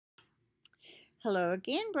Hello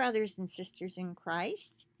again, brothers and sisters in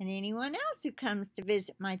Christ, and anyone else who comes to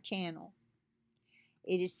visit my channel.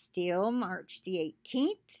 It is still March the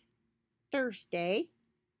 18th, Thursday.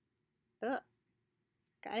 Oh,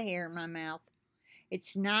 got a hair in my mouth.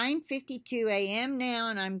 It's 9:52 a.m. now,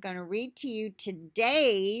 and I'm going to read to you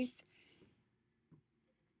today's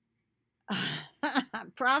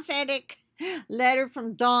prophetic letter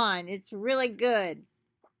from Dawn. It's really good.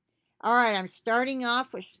 All right, I'm starting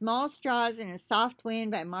off with Small Straws in a Soft Wind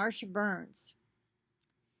by MARSHA Burns.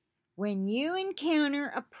 When you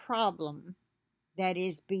encounter a problem that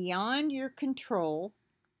is beyond your control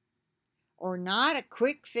or not a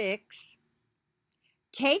quick fix,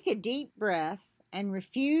 take a deep breath and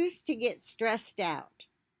refuse to get stressed out.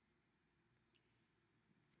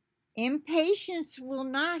 Impatience will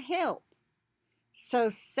not help, so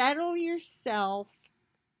settle yourself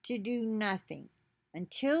to do nothing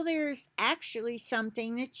until there's actually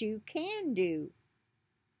something that you can do.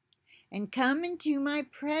 And come into my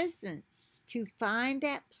presence to find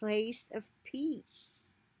that place of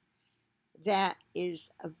peace that is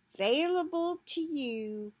available to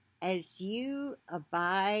you as you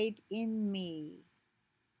abide in me.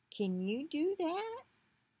 Can you do that?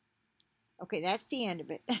 Okay, that's the end of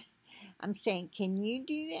it. I'm saying, can you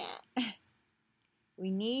do that?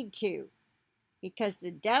 We need to, because the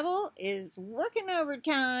devil is working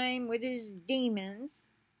overtime with his demons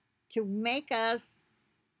to make us,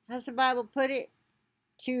 how's the Bible put it?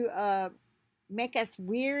 To make us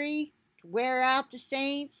weary, to wear out the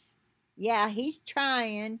saints. Yeah, he's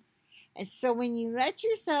trying. And so when you let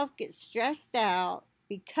yourself get stressed out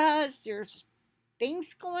because there's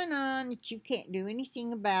things going on that you can't do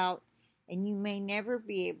anything about, and you may never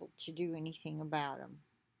be able to do anything about them,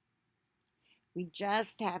 we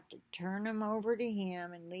just have to turn them over to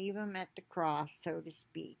him and leave them at the cross, so to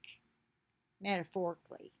speak.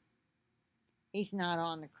 Metaphorically. He's not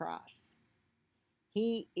on the cross.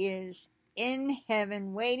 He is in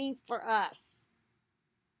heaven waiting for us.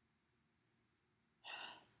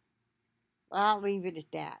 I'll leave it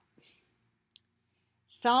at that.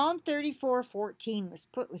 Psalm 34:14 was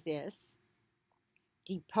put with this.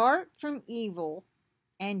 Depart from evil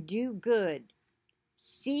and do good.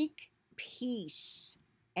 Seek peace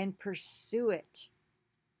and pursue it.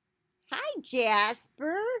 Hi,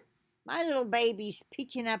 Jasper. My little baby's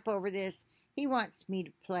peeking up over this. He wants me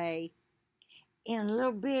to play. In a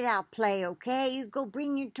little bit, I'll play, okay? You go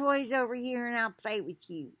bring your toys over here and I'll play with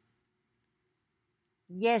you.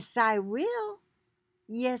 Yes, I will.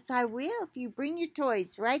 Yes, I will. If you bring your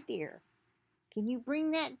toys right there. Can you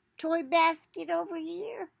bring that toy basket over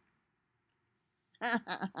here?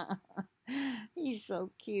 He's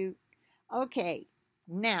so cute. Okay,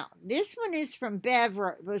 now this one is from Bev.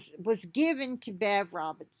 Was given to Bev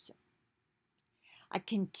Robinson. I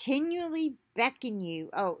continually beckon you.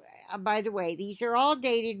 Oh, by the way, these are all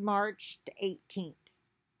dated March the 18th.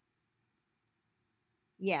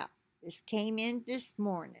 Yeah, this came in this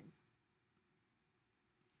morning.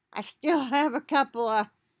 I still have a couple of,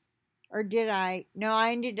 or did I? No,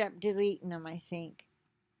 I ended up deleting them, I think.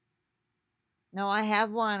 No, I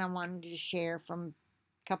have one I wanted to share from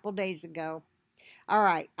a couple days ago. All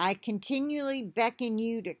right, I continually beckon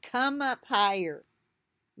you to come up higher.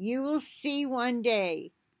 You will see one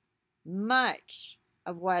day much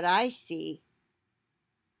of what I see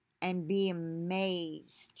and be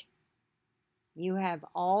amazed. You have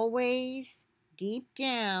always, deep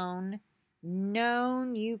down,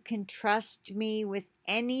 known you can trust me with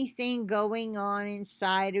anything going on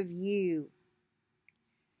inside of you.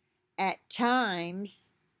 At times,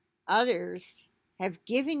 others have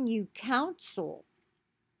given you counsel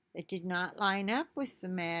that did not line up with the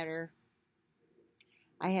matter.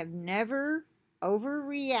 I have never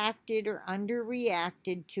overreacted or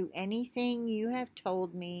underreacted to anything you have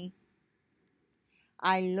told me.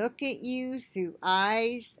 I look at you through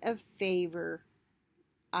eyes of favor.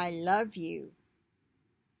 I love you.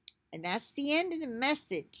 And that's the end of the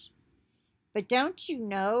message. But don't you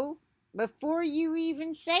know, before you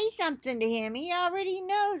even say something to him, he already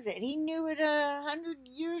knows it. He knew it 100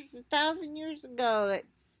 years, 1,000 years ago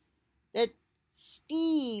that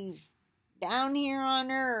Steve down here on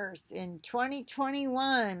earth in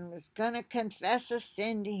 2021 was going to confess a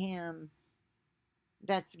sin to him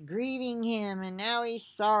that's grieving him, and now he's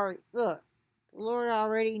sorry. Look, the Lord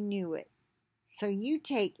already knew it. So you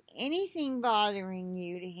take anything bothering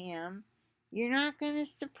you to him, you're not going to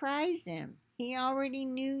surprise him. He already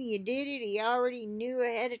knew you did it. He already knew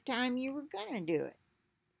ahead of time you were going to do it.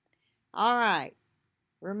 All right,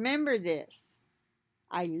 remember this.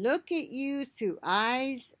 I look at you through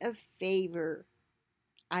eyes of favor.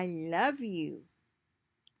 I love you.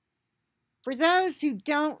 For those who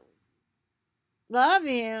don't love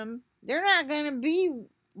him, they're not going to be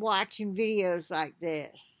watching videos like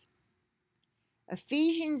this.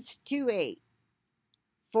 Ephesians 2:8.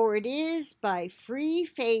 For it is by free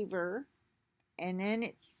favor, and then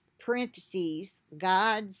it's parentheses,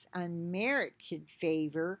 God's unmerited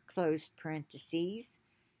favor, close parentheses,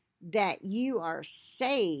 that you are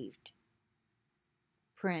saved,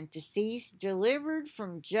 parentheses, delivered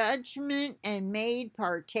from judgment and made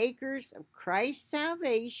partakers of Christ's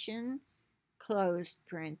salvation, closed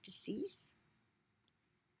parentheses,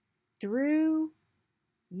 through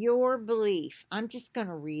your belief. I'm just going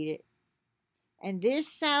to read it. And this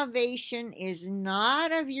salvation is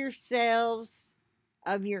not of yourselves,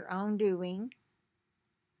 of your own doing.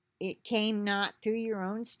 It came not through your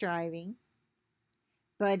own striving,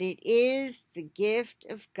 but it is the gift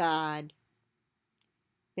of God.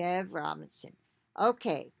 Bev Robinson.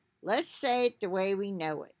 Okay, let's say it the way we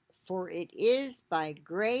know it. For it is by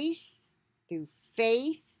grace, through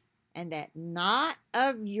faith, and that not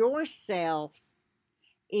of yourself.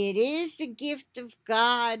 It is the gift of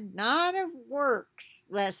God, not of works,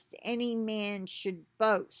 lest any man should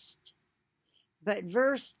boast. But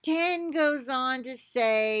verse 10 goes on to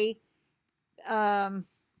say,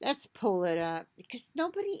 let's pull it up, because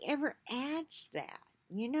nobody ever adds that,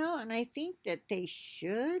 and I think that they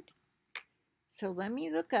should. So let me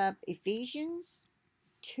look up Ephesians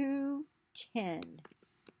 2:10.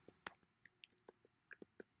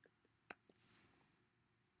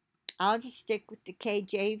 I'll just stick with the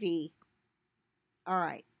KJV. All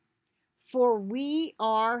right. For we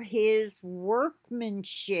are his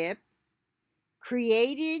workmanship,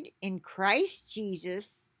 created in Christ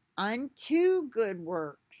Jesus unto good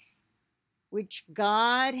works, which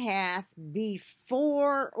God hath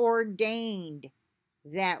before ordained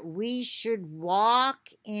that we should walk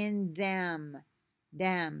in them.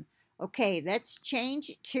 Okay, let's change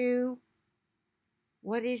it to,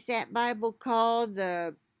 what is that Bible called?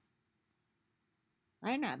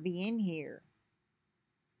 Might not be in here.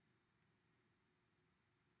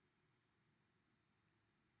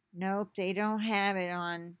 Nope, they don't have it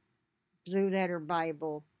on Blue Letter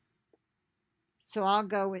Bible. So I'll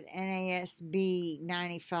go with NASB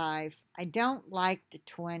 95. I don't like the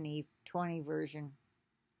 2020 version.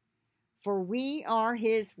 For we are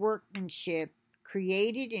his workmanship,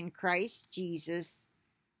 created in Christ Jesus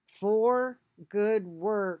for good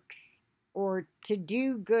works, or to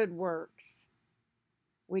do good works,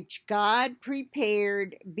 which God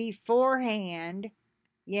prepared beforehand.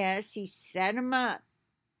 Yes, he set them up.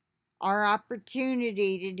 Our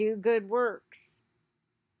opportunity to do good works,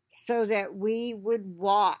 so that we would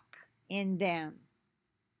walk in them.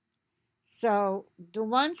 So the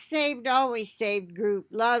once saved, always saved group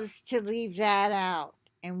loves to leave that out,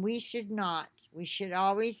 and we should not. We should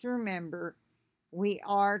always remember we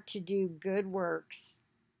are to do good works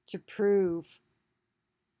to prove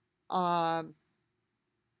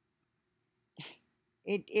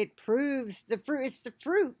it proves the fruit. It's the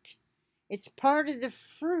fruit. It's part of the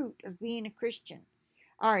fruit of being a Christian.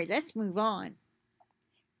 All right, let's move on.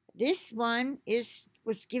 This one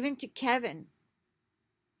was given to Kevin.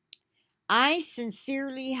 I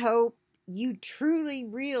sincerely hope you truly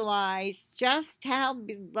realize just how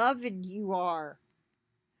beloved you are.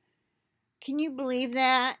 Can you believe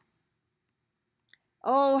that?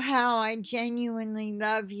 Oh, how I genuinely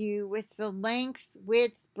love you with the length,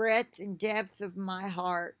 width, breadth, and depth of my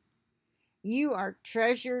heart. You are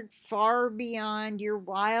treasured far beyond your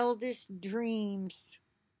wildest dreams.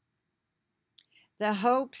 The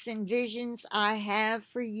hopes and visions I have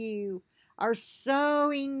for you are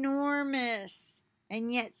so enormous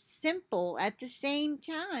and yet simple at the same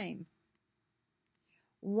time.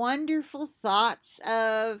 Wonderful thoughts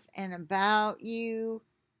of and about you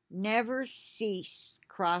never cease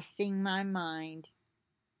crossing my mind.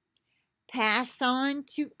 Pass on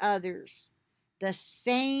to others the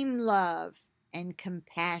same love and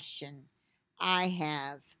compassion I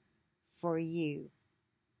have for you.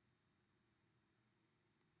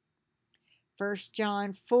 1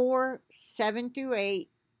 John 4:7-8,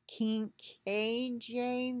 King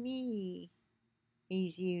KJV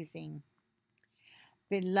he's using.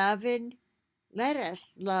 Beloved, let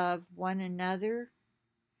us love one another,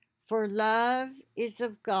 for love is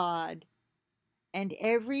of God, and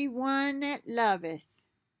every one that loveth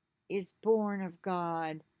is born of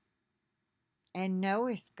God, and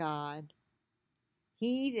knoweth God.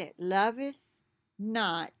 He that loveth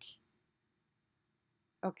not,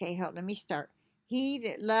 let me start. He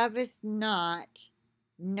that loveth not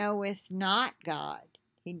knoweth not God.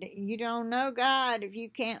 You don't know God if you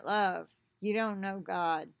can't love. You don't know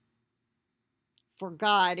God. for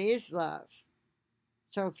God is love.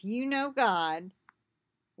 So if you know God,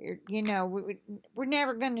 you know, we're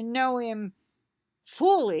never going to know him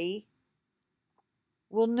fully.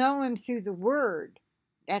 We'll know him through the Word.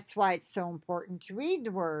 That's why it's so important to read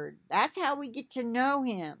the Word. That's how we get to know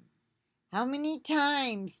him. How many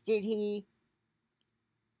times did he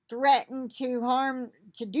threaten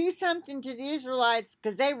to do something to the Israelites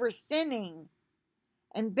because they were sinning?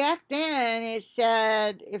 And back then it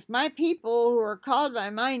said, if my people who are called by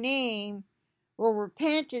my name will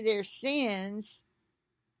repent of their sins,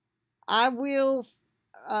 I will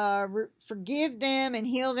forgive them and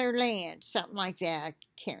heal their land. Something like that. I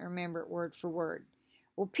can't remember it word for word.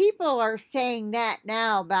 Well, people are saying that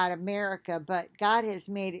now about America, but God has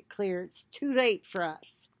made it clear it's too late for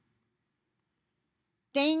us.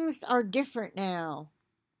 Things are different now.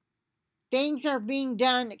 Things are being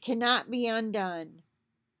done that cannot be undone.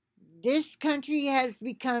 This country has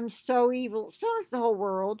become so evil. So is the whole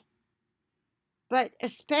world. But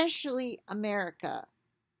especially America.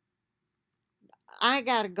 I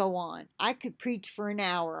got to go on. I could preach for an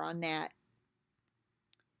hour on that.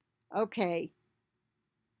 Okay.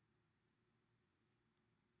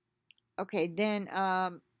 Okay, then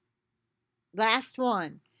last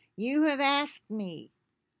one. You have asked me,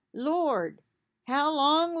 Lord, how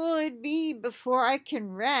long will it be before I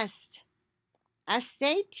can rest? I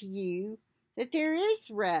say to you that there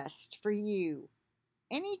is rest for you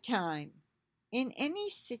anytime, in any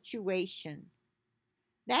situation.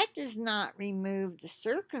 That does not remove the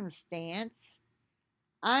circumstance.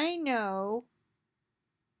 I know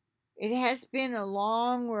it has been a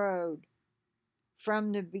long road.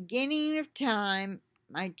 From the beginning of time,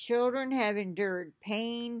 my children have endured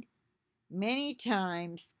pain many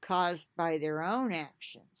times caused by their own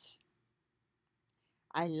actions.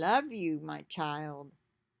 I love you, my child,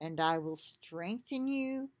 and I will strengthen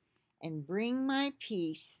you and bring my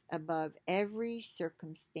peace above every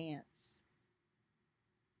circumstance.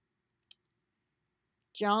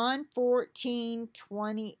 John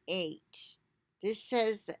 14:28. This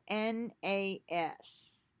says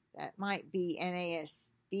NAS. That might be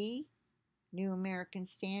NASB, New American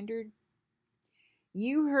Standard.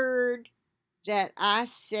 You heard that I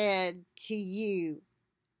said to you,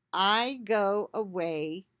 I go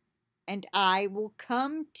away and I will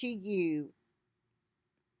come to you.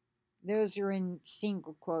 Those are in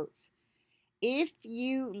single quotes. If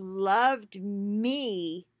you loved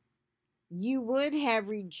me, you would have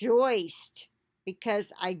rejoiced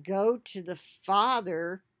because I go to the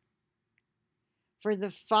Father, for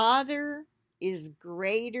the Father is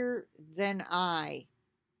greater than I.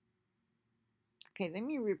 Okay, let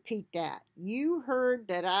me repeat that. You heard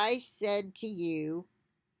that I said to you,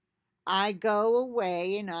 I go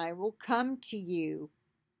away and I will come to you.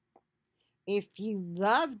 If you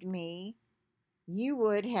loved me, you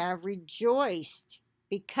would have rejoiced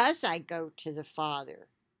because I go to the Father.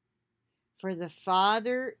 For the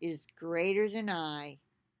Father is greater than I.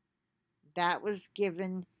 That was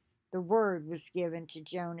given, the word was given to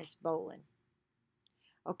Jonas Bolin.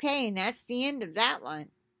 Okay, and that's the end of that one.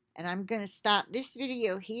 And I'm going to stop this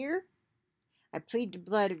video here. I plead the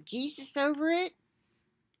blood of Jesus over it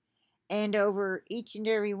and over each and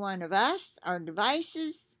every one of us, our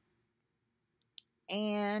devices,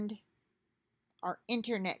 and our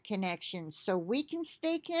internet connections so we can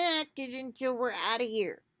stay connected until we're out of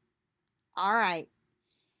here. All right.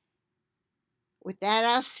 With that,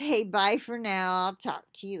 I'll say bye for now. I'll talk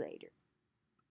to you later.